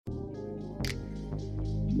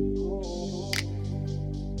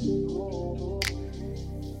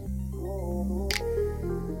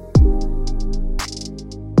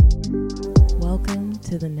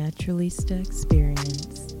to the Naturalista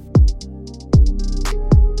Experience.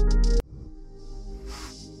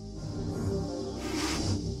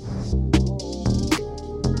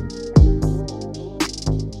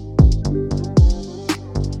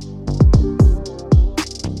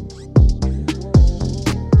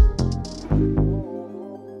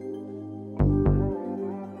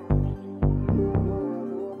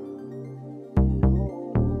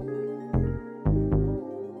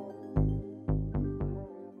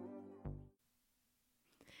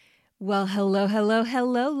 Well, hello,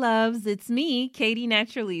 loves. It's me, Katie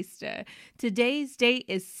Naturalista. Today's date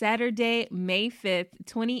is Saturday, May 5th,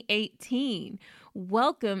 2018.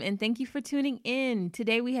 Welcome and thank you for tuning in.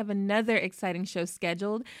 Today we have another exciting show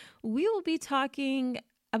scheduled. We will be talking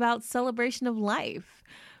about celebration of life.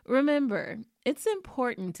 Remember, it's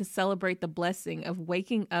important to celebrate the blessing of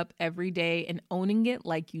waking up every day and owning it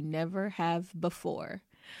like you never have before.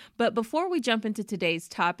 But before we jump into today's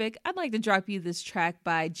topic, I'd like to drop you this track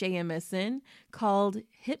by JMSN called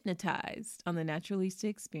Hypnotized on the Naturalista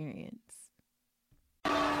Experience.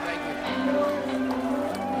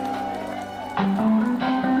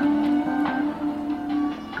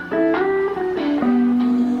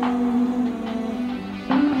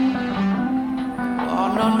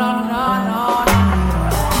 Oh, no.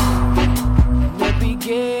 The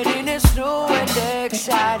beginning is new and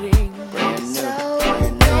exciting.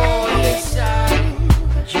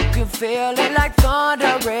 You can feel it like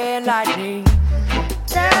thunder and lightning.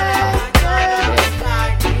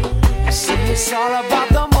 See, it's all about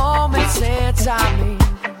the moments and timing.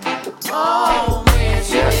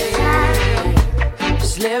 Moments, yeah.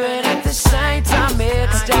 Just living at the same time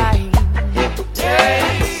it's dying. I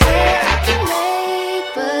can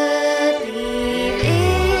make believe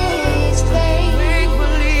it's fake. Make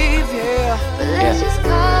believe, yeah. But let's just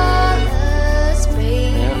call a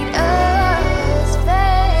spade a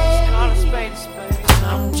spade. Call a spade a spade.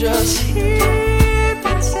 I'm just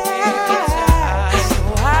hypnotized. So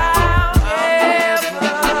I'll never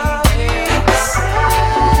be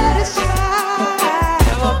satisfied.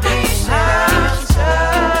 Never be satisfied.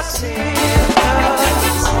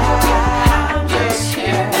 I'm just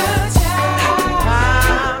hypnotized.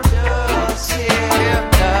 I'm just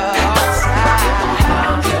hypnotized.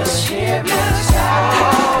 I'm just hypnotized.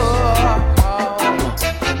 Yeah.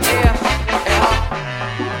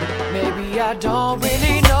 Maybe I don't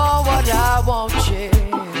really know what I want.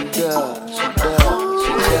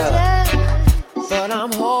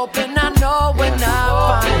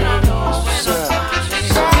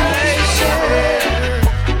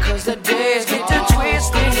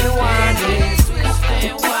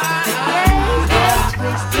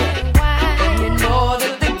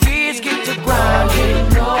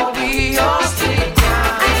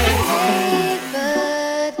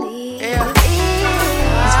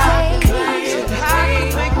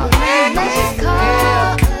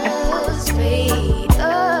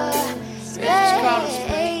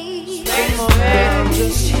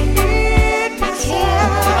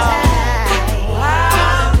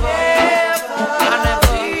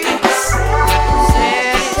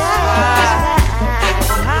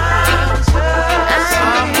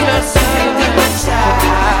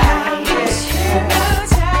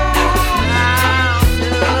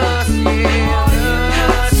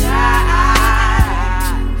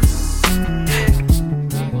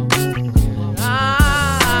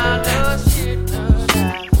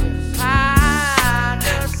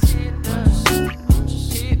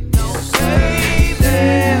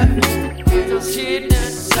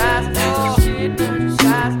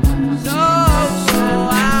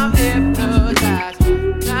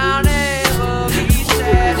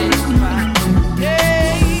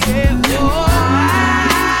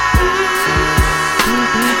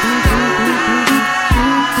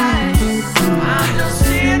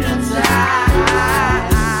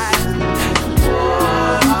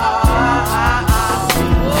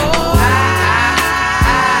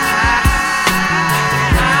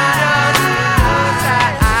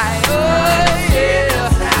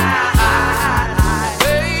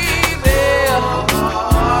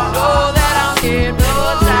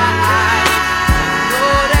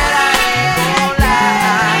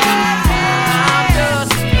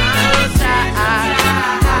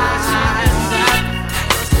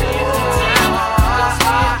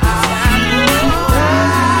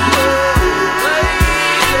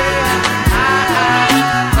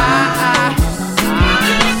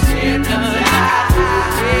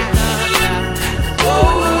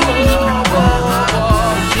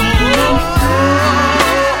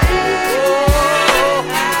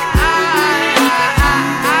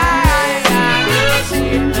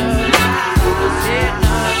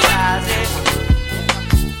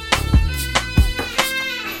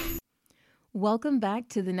 Welcome back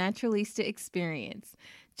to the Naturalista Experience.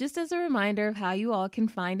 Just as a reminder of how you all can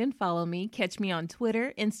find and follow me, catch me on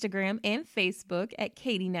Twitter, Instagram, and Facebook at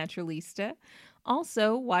Katie Naturalista.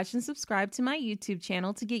 Also, watch and subscribe to my YouTube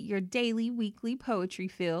channel to get your daily, weekly poetry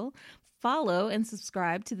fill. Follow and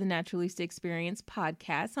subscribe to the Naturalista Experience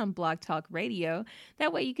podcast on Blog Talk Radio.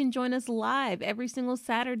 That way you can join us live every single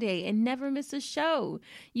Saturday and never miss a show.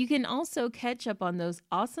 You can also catch up on those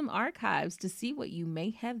awesome archives to see what you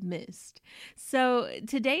may have missed. So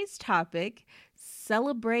today's topic,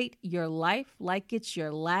 celebrate your life like it's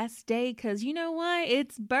your last day, because you know why?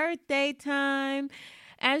 It's birthday time.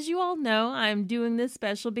 As you all know, I'm doing this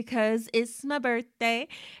special because it's my birthday,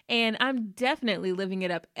 and I'm definitely living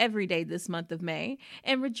it up every day this month of May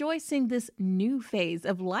and rejoicing this new phase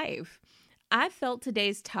of life. I felt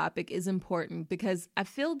today's topic is important because I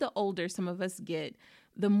feel the older some of us get,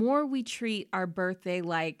 the more we treat our birthday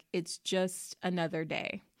like it's just another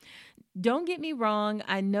day. Don't get me wrong,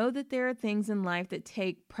 I know that there are things in life that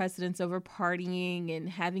take precedence over partying and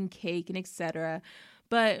having cake and etc.,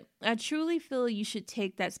 but I truly feel you should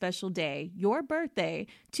take that special day, your birthday,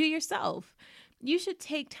 to yourself. You should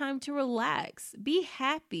take time to relax, be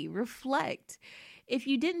happy, reflect. If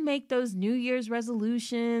you didn't make those New Year's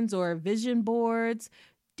resolutions or vision boards,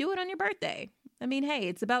 do it on your birthday. I mean, hey,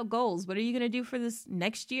 it's about goals. What are you going to do for this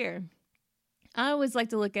next year? I always like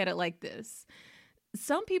to look at it like this.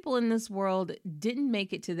 Some people in this world didn't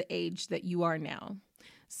make it to the age that you are now.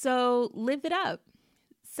 So live it up.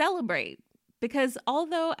 Celebrate. Because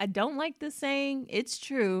although I don't like this saying, it's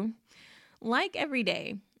true. Like every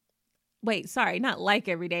day. Wait, sorry, not like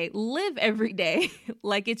every day. Live every day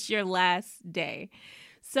like it's your last day.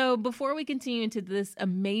 So before we continue into this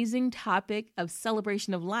amazing topic of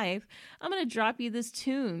celebration of life, I'm going to drop you this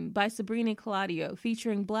tune by Sabrina Claudio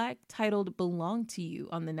featuring Black titled Belong to You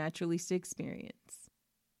on the Naturalista Experience.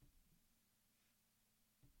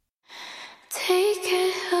 Take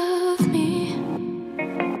care of me.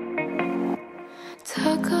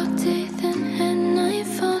 Talk all day, then at night,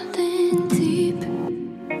 falling deep.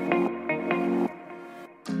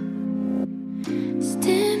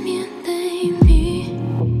 Stimulate me.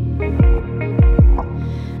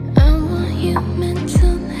 I want you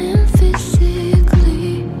mental and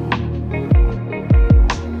physically.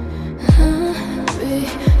 I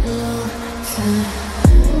belong to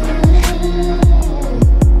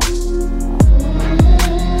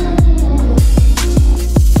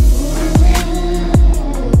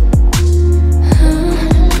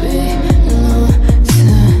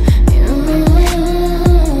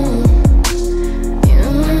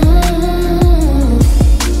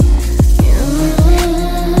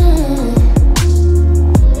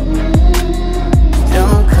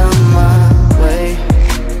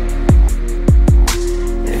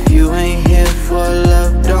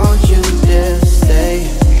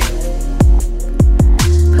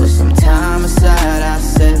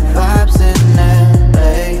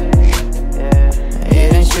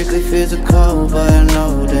physical, but I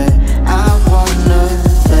know that I wanna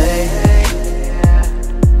play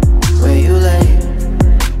where you lay.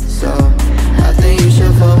 So I think you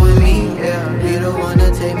should fuck with me, yeah. Be the one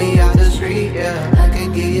to take me out the street, yeah. I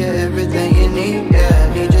can give you everything you need,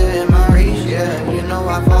 yeah. Need you in my reach, yeah. You know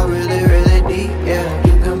I fall really, really deep, yeah.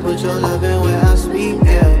 You can put your love in where I speak,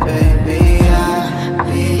 yeah, baby. I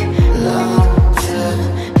belong to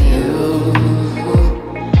you.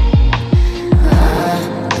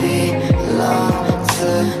 Belong to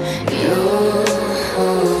you.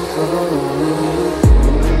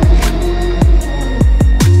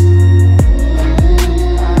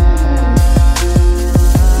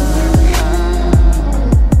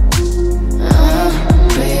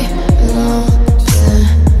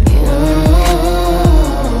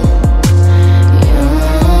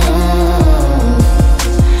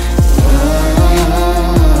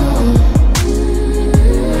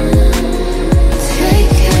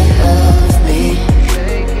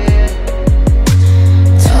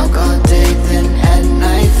 Then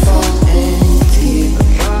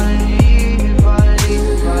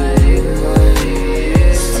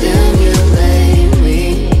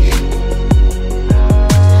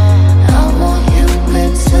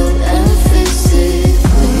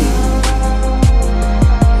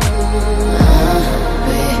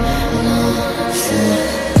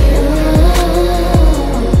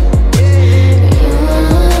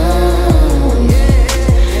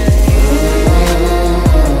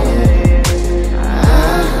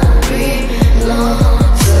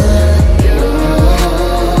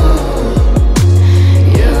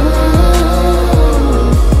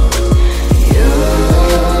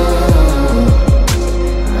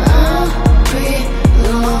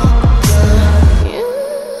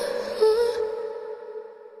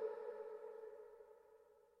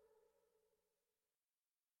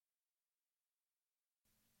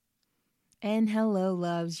And hello,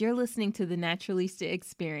 loves. You're listening to the Naturalista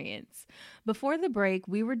Experience. Before the break,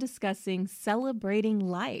 we were discussing celebrating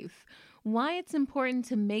life, why it's important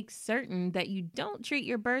to make certain that you don't treat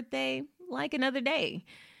your birthday like another day.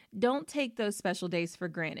 Don't take those special days for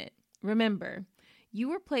granted. Remember, you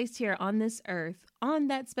were placed here on this earth on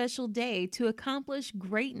that special day to accomplish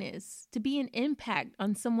greatness, to be an impact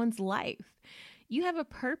on someone's life. You have a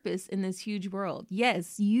purpose in this huge world.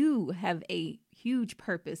 Yes, you have a huge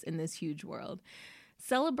purpose in this huge world.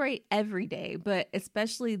 Celebrate every day, but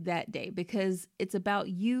especially that day, because it's about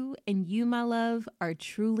you, and you, my love, are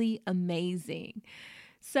truly amazing.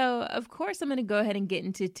 So, of course, I'm going to go ahead and get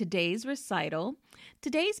into today's recital.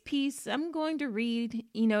 Today's piece, I'm going to read,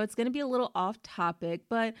 it's going to be a little off topic,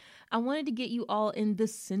 but I wanted to get you all in the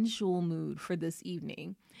sensual mood for this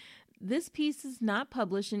evening. This piece is not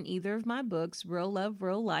published in either of my books, Real Love,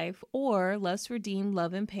 Real Life, or Lust Redeemed,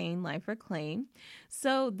 Love and Pain, Life Reclaimed.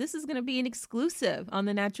 So this is going to be an exclusive on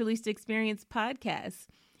the Naturalista Experience podcast.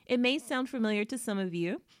 It may sound familiar to some of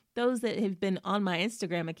you, those that have been on my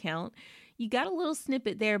Instagram account. You got a little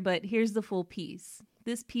snippet there, but here's the full piece.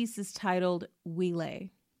 This piece is titled We Lay.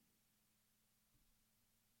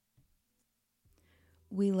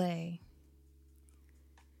 We lay.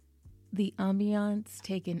 The ambiance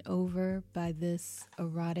taken over by this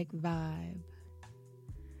erotic vibe.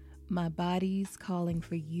 My body's calling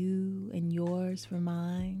for you and yours for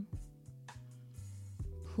mine.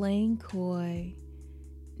 Playing coy,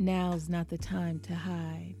 now's not the time to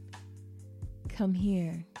hide. Come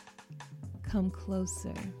here, come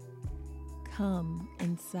closer, come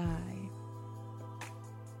inside.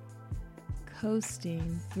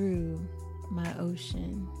 Coasting through my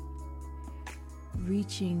ocean.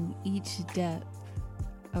 Reaching each depth,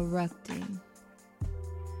 erupting.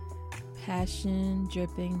 Passion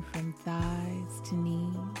dripping from thighs to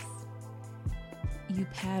knees. You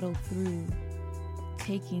paddle through,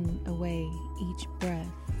 taking away each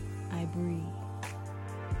breath I breathe.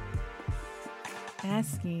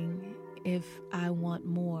 Asking if I want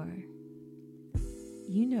more.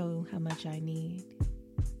 You know how much I need.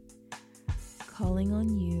 Calling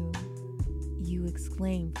on you, you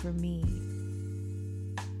exclaim for me.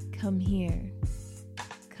 Come here,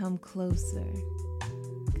 come closer,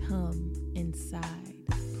 come inside,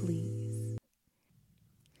 please.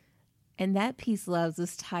 And that piece, loves,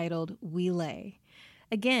 is titled We Lay.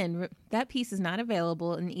 Again, that piece is not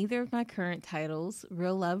available in either of my current titles,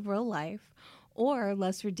 Real Love, Real Life, or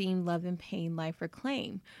Lust Redeemed, Love and Pain, Life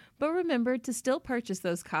Reclaimed. But remember to still purchase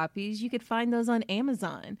those copies. You could find those on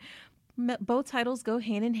Amazon. Both titles go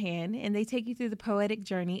hand in hand, and they take you through the poetic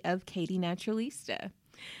journey of Katie Naturalista.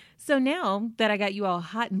 So now that I got you all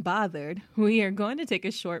hot and bothered, we are going to take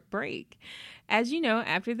a short break. As you know,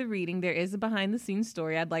 after the reading, there is a behind-the-scenes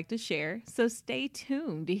story I'd like to share, so stay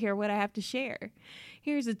tuned to hear what I have to share.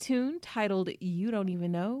 Here's a tune titled You Don't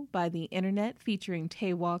Even Know by The Internet featuring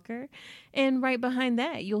Tay Walker, and right behind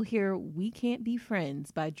that, you'll hear We Can't Be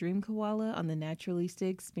Friends by Dream Koala on the Naturalista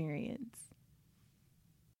Experience.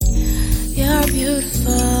 You're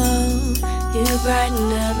beautiful, you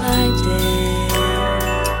brighten up my day.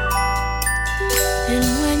 And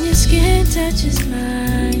when your skin touches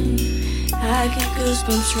mine, I get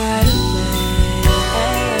goosebumps right away.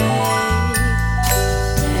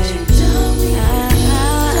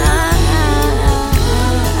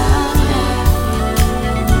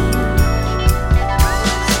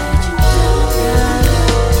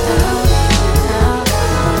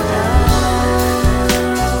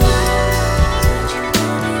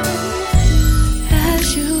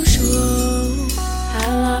 As usual,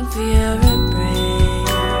 I long for your embrace.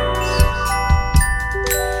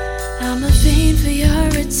 I'm a fiend for your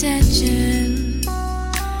attention.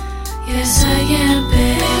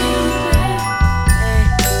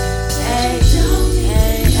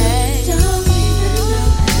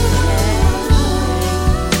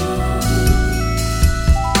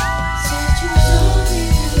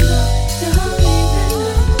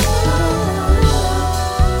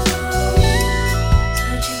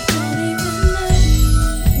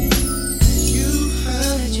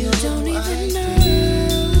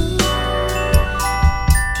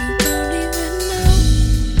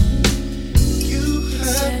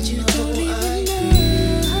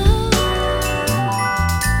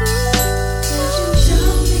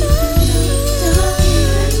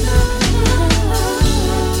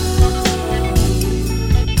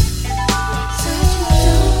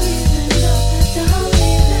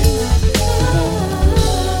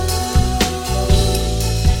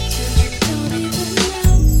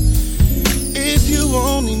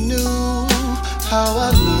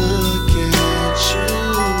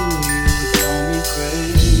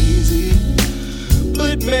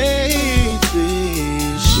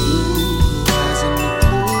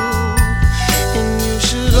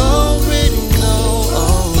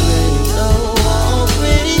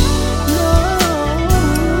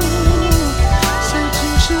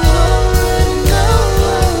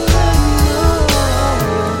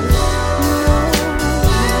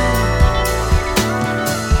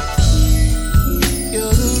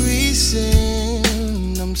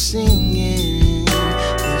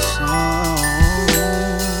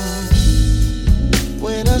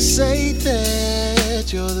 say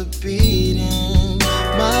that you're the beat in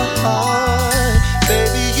my heart.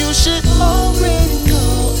 Baby, you should already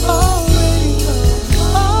know, already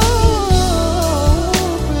know, already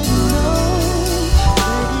know.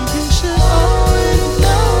 Baby, you should already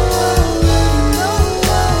know, already know,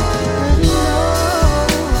 already know.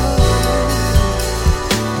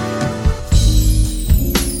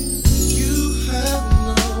 You have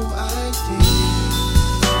no idea.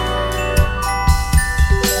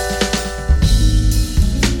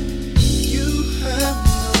 You have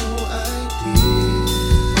no idea.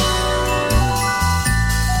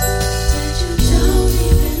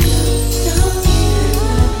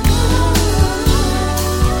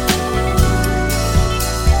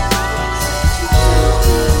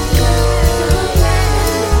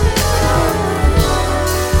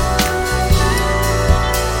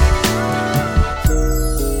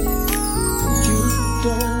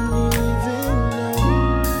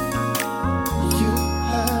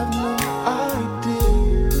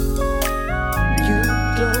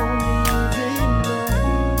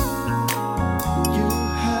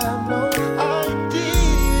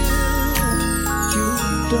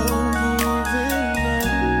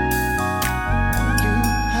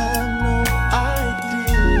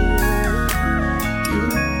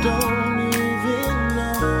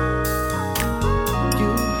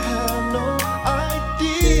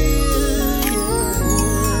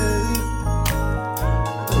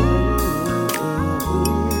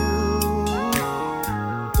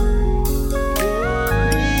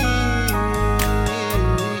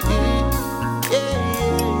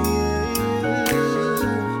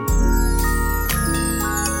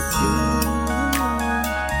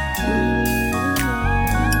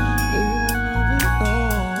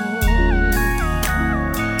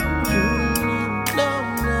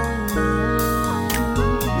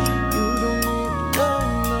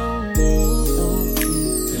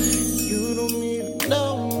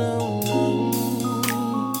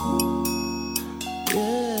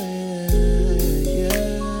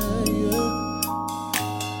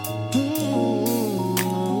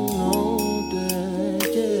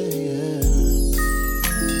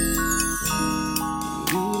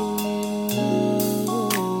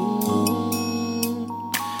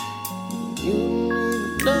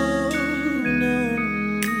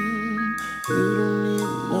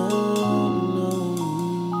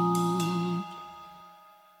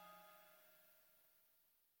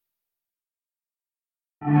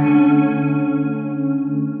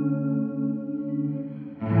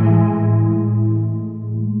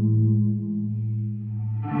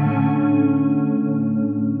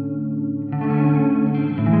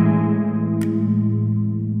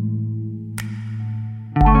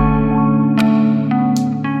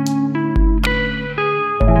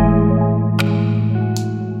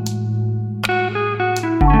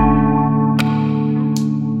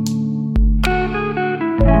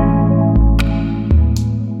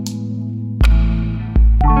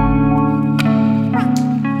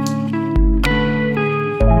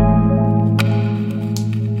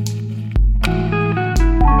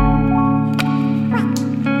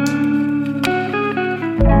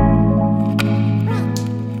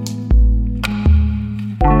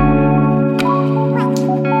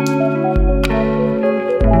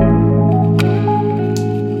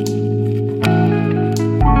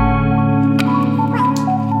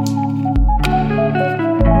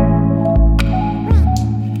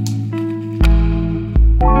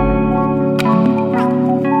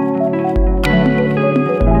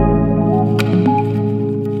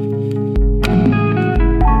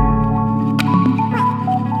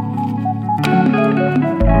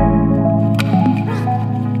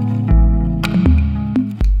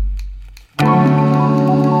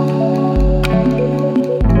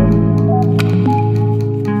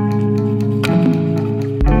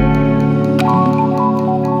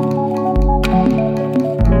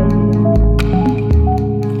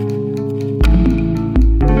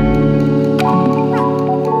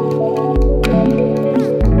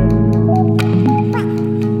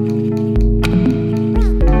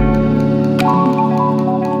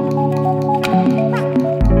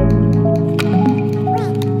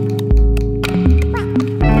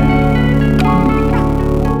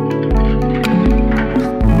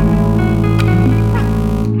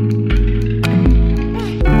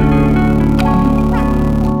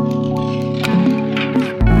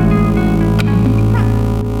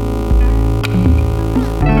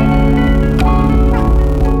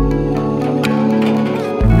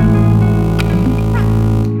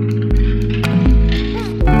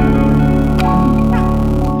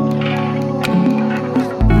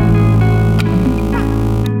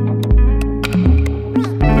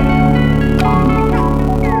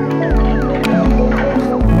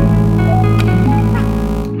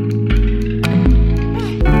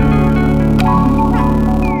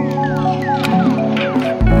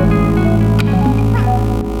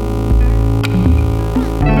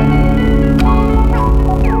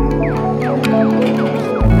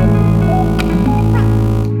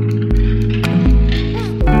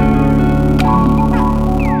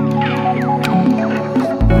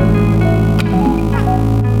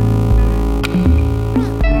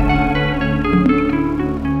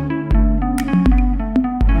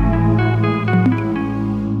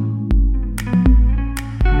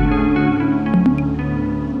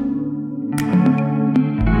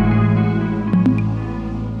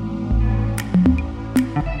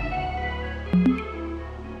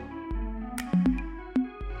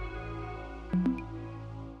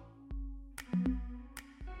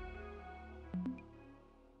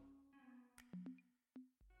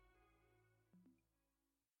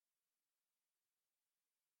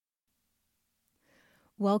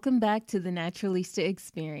 Welcome back to the Naturalista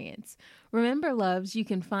Experience. Remember, loves, you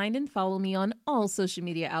can find and follow me on all social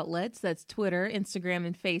media outlets. That's Twitter, Instagram,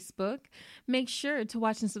 and Facebook. Make sure to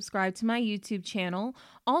watch and subscribe to my YouTube channel.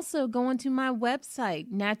 Also, go onto my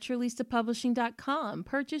website, naturalistapublishing.com.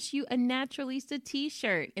 Purchase you a Naturalista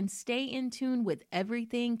t-shirt and stay in tune with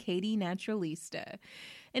everything Katie Naturalista.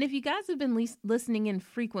 And if you guys have been listening in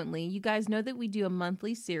frequently, you guys know that we do a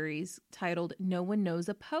monthly series titled No One Knows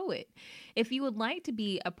a Poet. If you would like to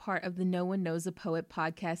be a part of the No One Knows a Poet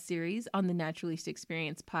podcast series on the Naturalista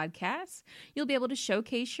Experience podcast, you'll be able to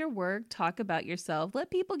showcase your work, talk about yourself, let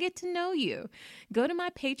people get to know you. Go to my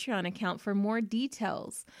Patreon account for more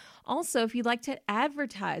details. Also, if you'd like to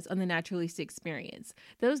advertise on the Naturalista Experience,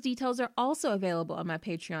 those details are also available on my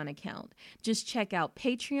Patreon account. Just check out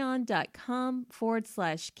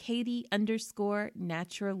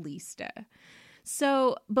patreon.com/Katie_Naturalista.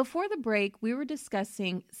 So before the break, we were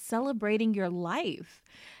discussing celebrating your life,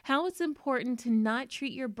 how it's important to not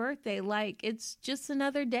treat your birthday like it's just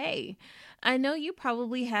another day. I know you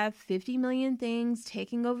probably have 50 million things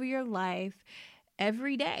taking over your life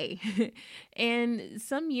every day. And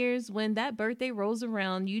some years when that birthday rolls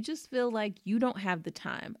around, you just feel like you don't have the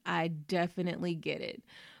time. I definitely get it.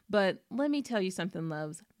 But let me tell you something,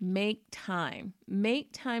 loves. Make time. Make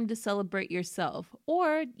time to celebrate yourself.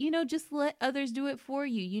 Or, just let others do it for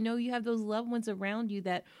you. You have those loved ones around you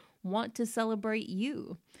that want to celebrate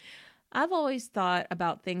you. I've always thought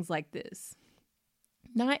about things like this.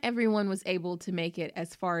 Not everyone was able to make it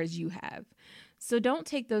as far as you have. So don't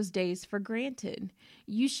take those days for granted.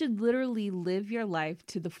 You should literally live your life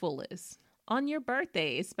to the fullest. On your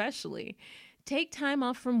birthday, especially. Take time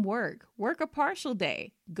off from work. Work a partial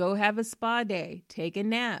day. Go have a spa day. Take a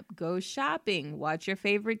nap. Go shopping. Watch your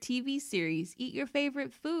favorite TV series. Eat your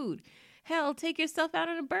favorite food. Hell, take yourself out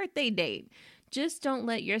on a birthday date. Just don't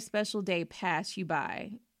let your special day pass you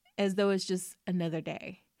by as though it's just another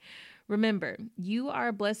day. Remember, you are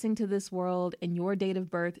a blessing to this world, and your date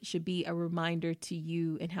of birth should be a reminder to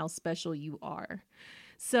you and how special you are.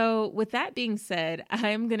 So with that being said,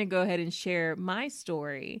 I'm going to go ahead and share my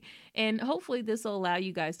story, and hopefully this will allow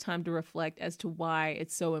you guys time to reflect as to why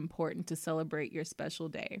it's so important to celebrate your special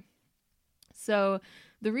day. So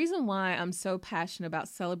the reason why I'm so passionate about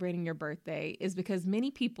celebrating your birthday is because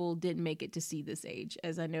many people didn't make it to see this age,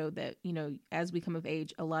 as I know that, as we come of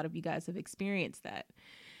age, a lot of you guys have experienced that.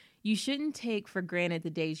 You shouldn't take for granted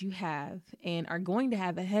the days you have and are going to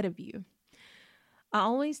have ahead of you. I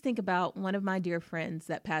always think about one of my dear friends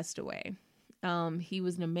that passed away. He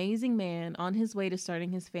was an amazing man on his way to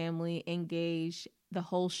starting his family, engaged, the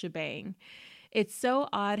whole shebang. It's so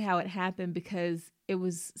odd how it happened because it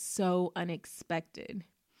was so unexpected.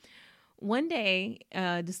 One day,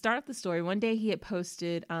 to start the story, one day he had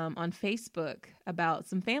posted on Facebook about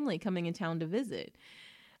some family coming in town to visit.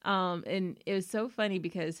 And it was so funny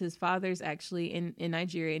because his father's actually in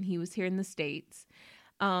Nigeria and he was here in the States.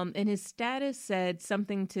 And his status said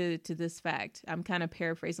something to this fact. I'm kind of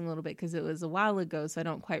paraphrasing a little bit because it was a while ago, so I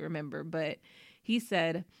don't quite remember. But he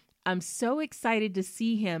said, "I'm so excited to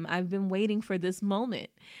see him. I've been waiting for this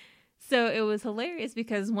moment." So it was hilarious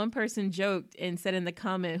because one person joked and said in the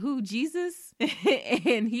comment, "Who, Jesus?"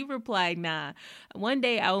 And he replied, "Nah, one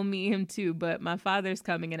day I will meet him too, but my father's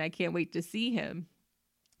coming and I can't wait to see him."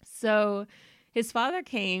 So his father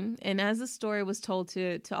came, and as the story was told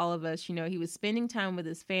to all of us, he was spending time with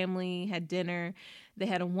his family, had dinner, they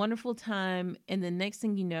had a wonderful time, and the next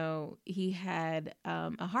thing you know, he had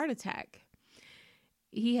a heart attack.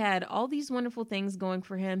 He had all these wonderful things going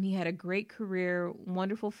for him. He had a great career,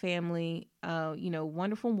 wonderful family,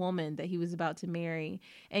 wonderful woman that he was about to marry,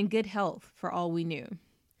 and good health for all we knew.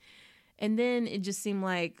 And then it just seemed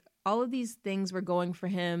like all of these things were going for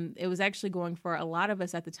him. It was actually going for a lot of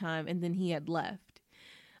us at the time, and then he had left.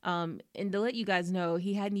 And to let you guys know,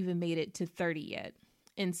 he hadn't even made it to 30 yet.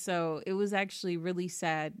 And so it was actually really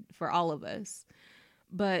sad for all of us.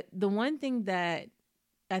 But the one thing that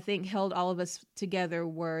I think held all of us together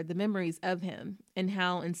were the memories of him and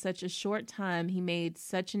how in such a short time he made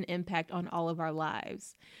such an impact on all of our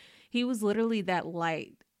lives. He was literally that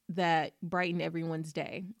light that brightened everyone's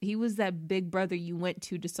day. He was that big brother you went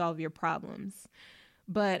to solve your problems.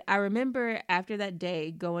 But I remember after that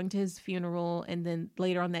day going to his funeral, and then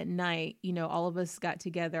later on that night, all of us got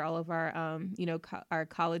together, all of our, our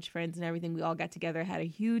college friends and everything. We all got together, had a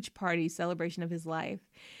huge party celebration of his life.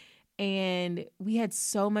 And we had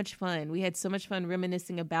so much fun. We had so much fun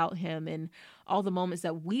reminiscing about him and all the moments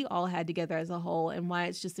that we all had together as a whole, and why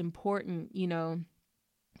it's just important,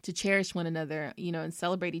 to cherish one another, and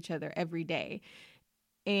celebrate each other every day.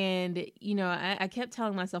 And, you know, I kept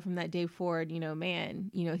telling myself from that day forward, you know,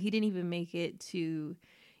 man, you know, he didn't even make it to,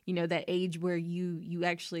 you know, that age where you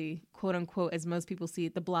actually, quote unquote, as most people see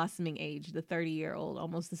it, the blossoming age, the 30-year-old,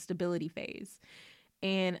 almost the stability phase.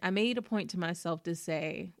 And I made a point to myself to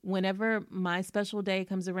say, whenever my special day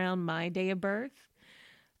comes around, my day of birth,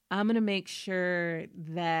 I'm going to make sure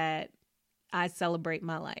that I celebrate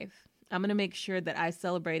my life. I'm going to make sure that I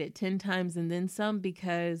celebrate it 10 times and then some,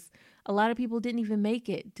 because a lot of people didn't even make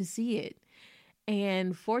it to see it.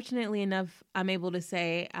 And fortunately enough, I'm able to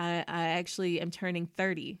say I actually am turning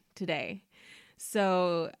 30 today.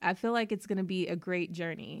 So I feel like it's going to be a great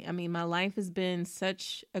journey. I mean, my life has been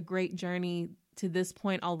such a great journey to this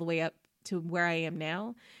point, all the way up to where I am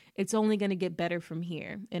now. It's only going to get better from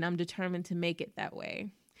here, and I'm determined to make it that way.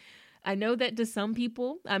 I know that to some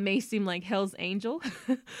people, I may seem like hell's angel,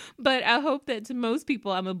 but I hope that to most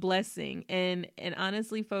people, I'm a blessing. And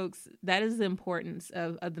honestly, folks, that is the importance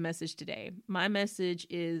of the message today. My message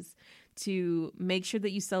is to make sure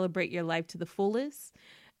that you celebrate your life to the fullest,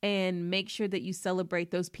 and make sure that you celebrate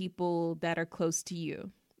those people that are close to you.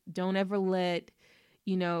 Don't ever let,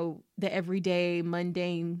 you know, the everyday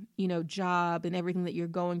mundane, you know, job and everything that you're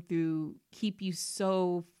going through keep you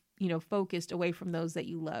so, you know, focused away from those that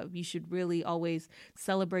you love. You should really always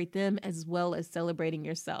celebrate them as well as celebrating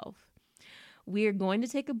yourself. We're going to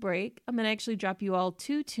take a break. I'm going to actually drop you all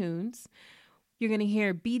 2 tunes. You're going to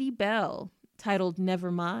hear Beatty Bell titled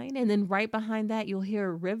Nevermind. And then right behind that, you'll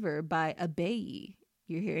hear River by Abeyi.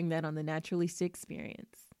 You're hearing that on the Naturalista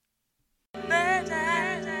Experience.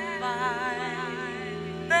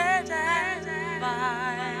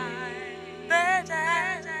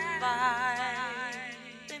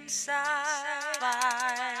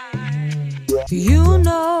 You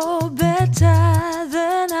know better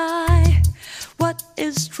than I what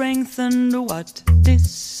is strength and what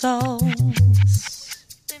dissolves.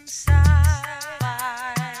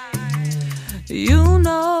 You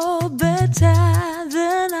know better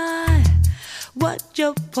than I what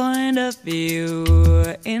your point of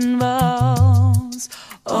view involves.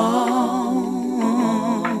 Oh,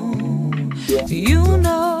 you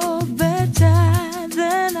know better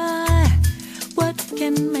than I what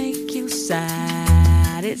can make you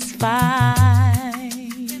satisfied.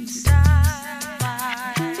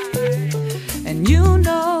 And you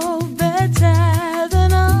know better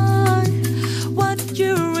than I what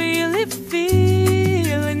you really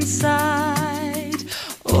feel inside.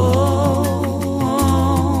 Oh,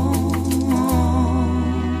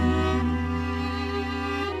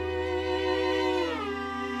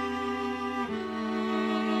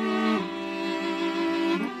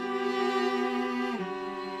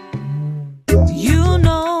 you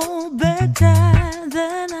know better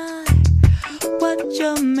than I what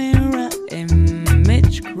your mirror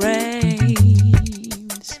image craves.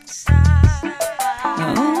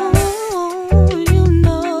 Oh, you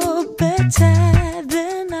know better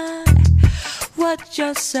than I what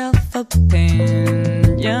your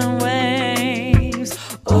self-opinion waves.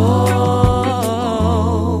 Oh,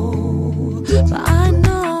 but I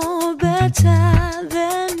know better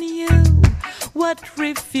than you what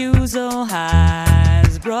refusal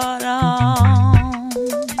has brought on.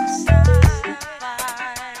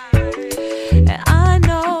 And I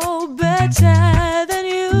know better than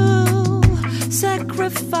you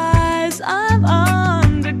sacrifice I've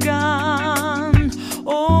undergone.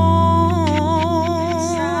 Oh,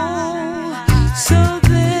 so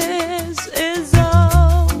this is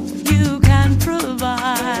all you can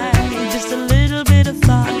provide. Just a little bit of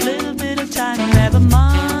thought, little bit of time, never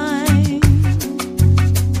mind.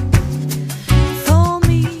 For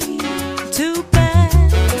me to bear,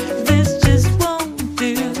 this just won't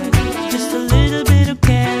do. Just a little bit of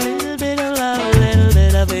care, little bit of love, little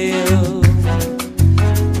bit of you.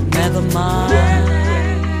 Never mind.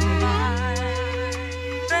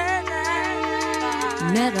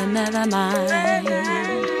 Never mind.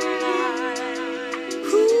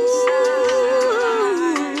 Ooh,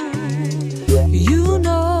 you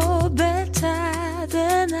know better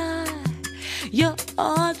than I your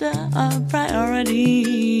order of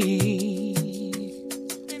priority.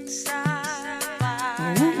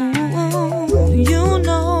 Ooh, you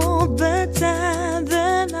know better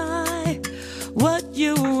than I what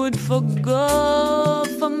you would forgo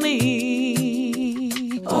for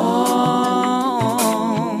me. Oh,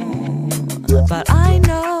 but I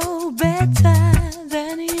know better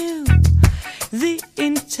than you the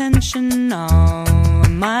intention of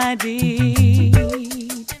my deed.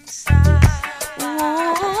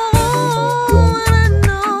 Oh, and I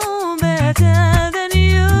know better than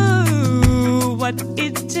you what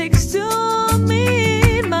it takes to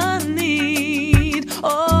meet my need.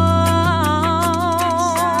 Oh,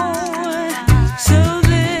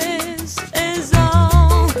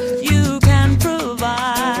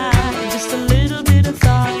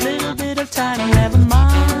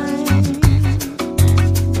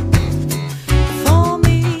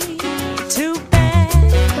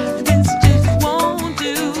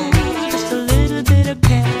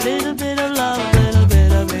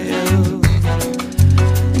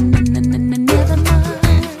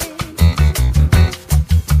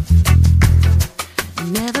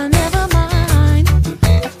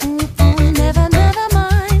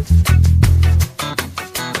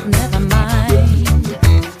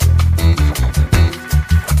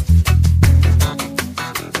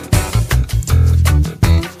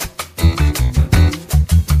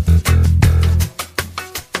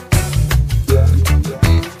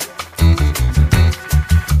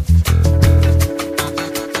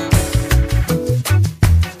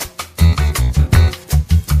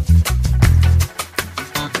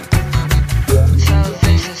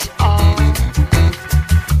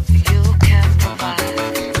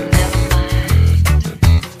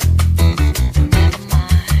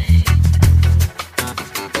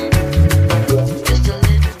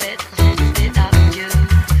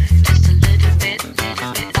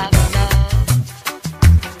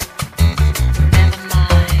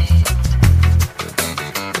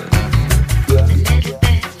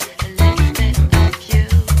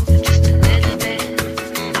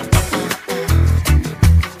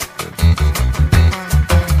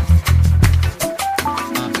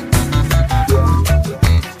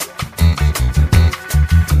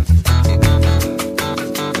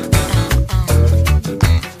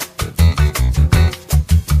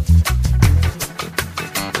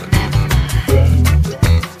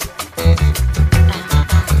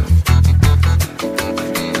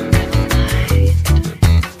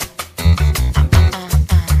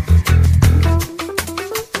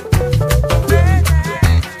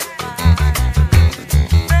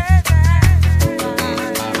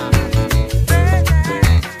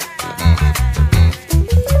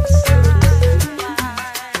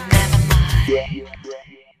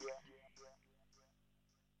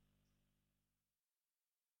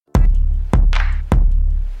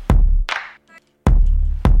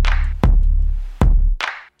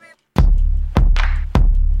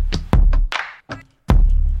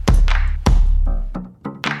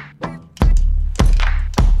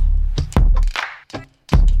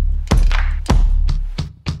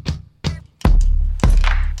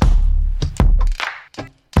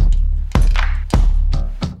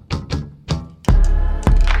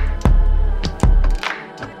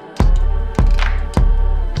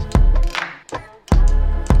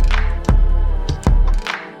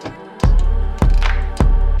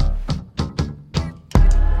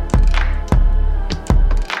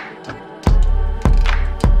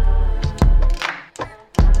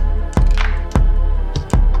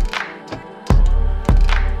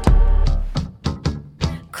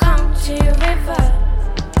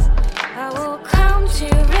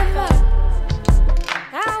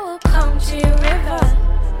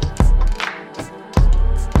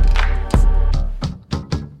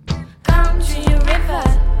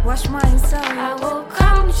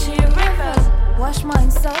 my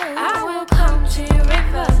soul. I will come to your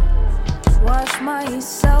river, wash my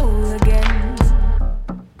soul again.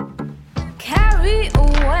 Carry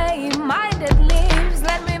away my dead leaves,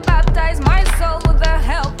 let me baptize my soul with the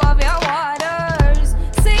help of your waters.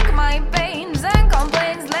 Sink my pains and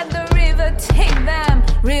complaints, let the river take them,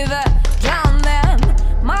 river drown them.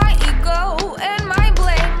 My ego and my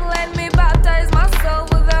blame, let me baptize my soul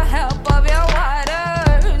with the help of your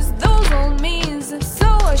waters. Those old means, so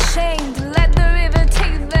ashamed, let the river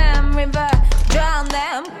take them, river drown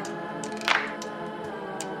them.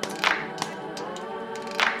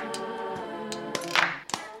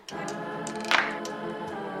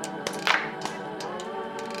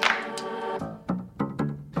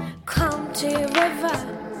 Come to your river,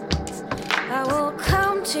 I will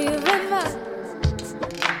come to your river,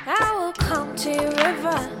 I will come to your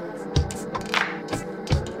river.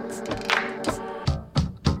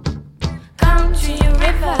 Come to your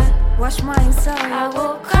river, wash my soul. I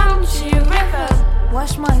will come to your river,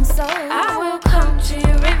 wash my soul. I will come to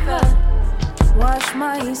your river, wash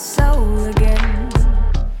my soul again.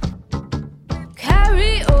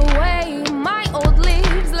 Carry away my old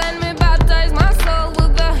leaves, let me baptize my soul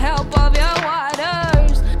with the help of your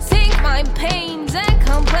waters. Sink my pains and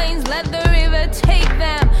complaints, let the river take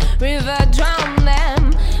them, river drown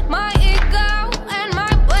them. My ego and my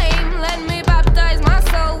blame, let me baptize my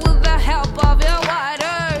soul with the help of your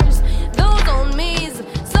waters. Those old me's,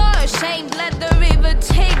 so ashamed, let the river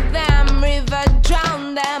take them, river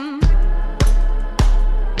drown them.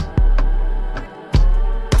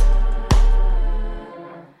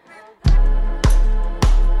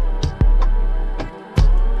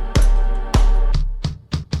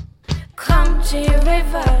 Come to your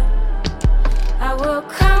river, I will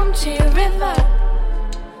come to your river,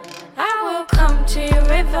 I will come to your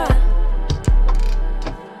river.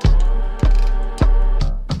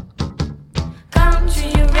 Come to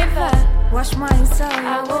your river, wash my soul.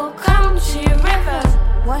 I will come to your river,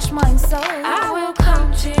 wash my soul. I will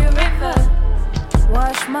come to your river,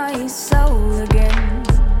 wash my soul again.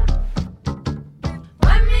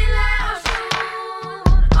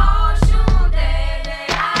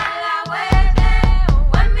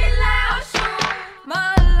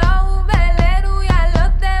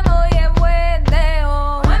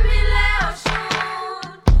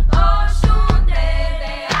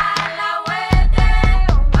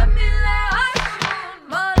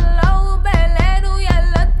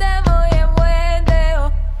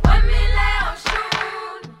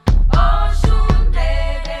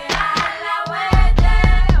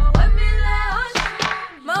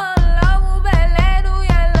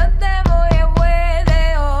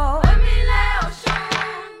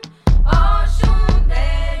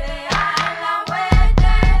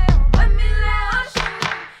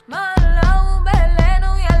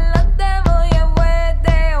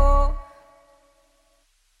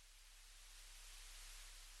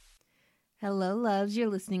 Hello, loves. You're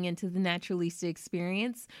listening into the Naturalista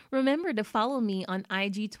Experience. Remember to follow me on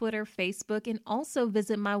IG, Twitter, Facebook, and also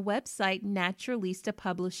visit my website,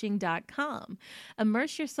 naturalistapublishing.com.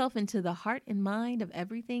 Immerse yourself into the heart and mind of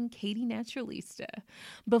everything Katie Naturalista.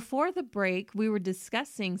 Before the break, we were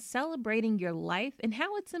discussing celebrating your life and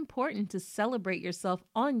how it's important to celebrate yourself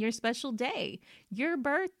on your special day, your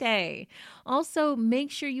birthday. Also, make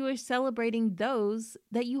sure you are celebrating those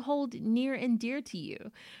that you hold near and dear to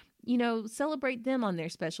you. You know, celebrate them on their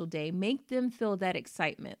special day. Make them feel that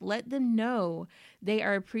excitement. Let them know they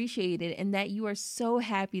are appreciated and that you are so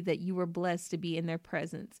happy that you were blessed to be in their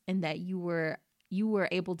presence and that you were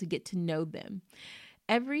able to get to know them.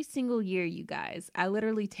 Every single year, you guys, I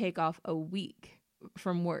literally take off a week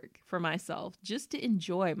from work for myself just to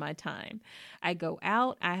enjoy my time. I go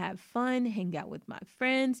out, I have fun, hang out with my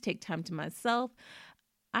friends, take time to myself.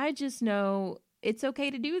 I just know it's okay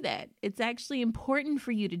to do that. It's actually important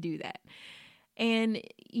for you to do that. And,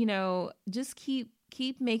 you know, just keep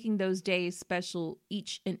making those days special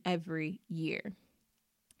each and every year.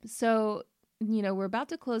 So, you know, we're about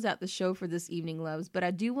to close out the show for this evening, loves, but I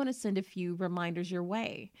do want to send a few reminders your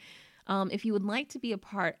way. If you would like to be a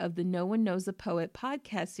part of the No One Knows a Poet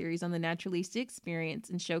podcast series on the Naturalista Experience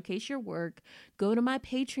and showcase your work, go to my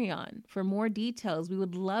Patreon for more details. We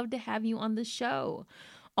would love to have you on the show.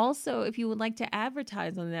 Also, if you would like to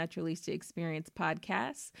advertise on the Naturalista Experience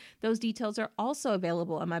podcast, those details are also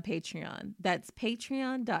available on my Patreon. That's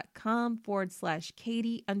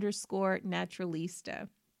patreon.com/Katie_Naturalista.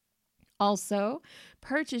 Also,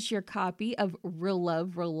 purchase your copy of Real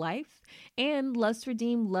Love, Real Life and Lust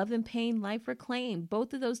Redeemed, Love and Pain, Life Reclaimed.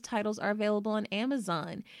 Both of those titles are available on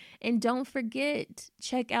Amazon. And don't forget,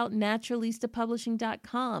 check out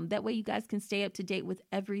naturalistapublishing.com. That way you guys can stay up to date with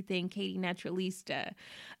everything Katie Naturalista.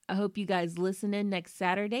 I hope you guys listen in next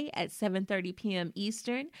Saturday at 7:30 p.m.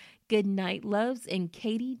 Eastern. Good night, loves, and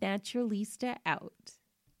Katie Naturalista out.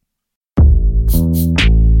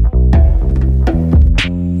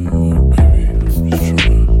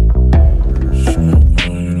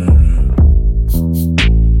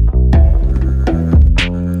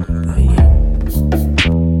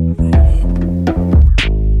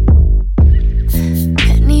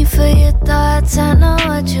 I know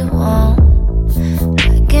what you want.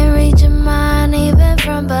 I can read your mind even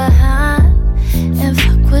from behind. And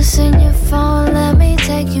fuck what's in your phone, let me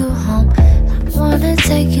take you home. I wanna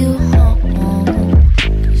take you home.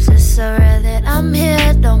 'Cause it's so rare that I'm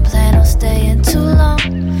here, don't plan on staying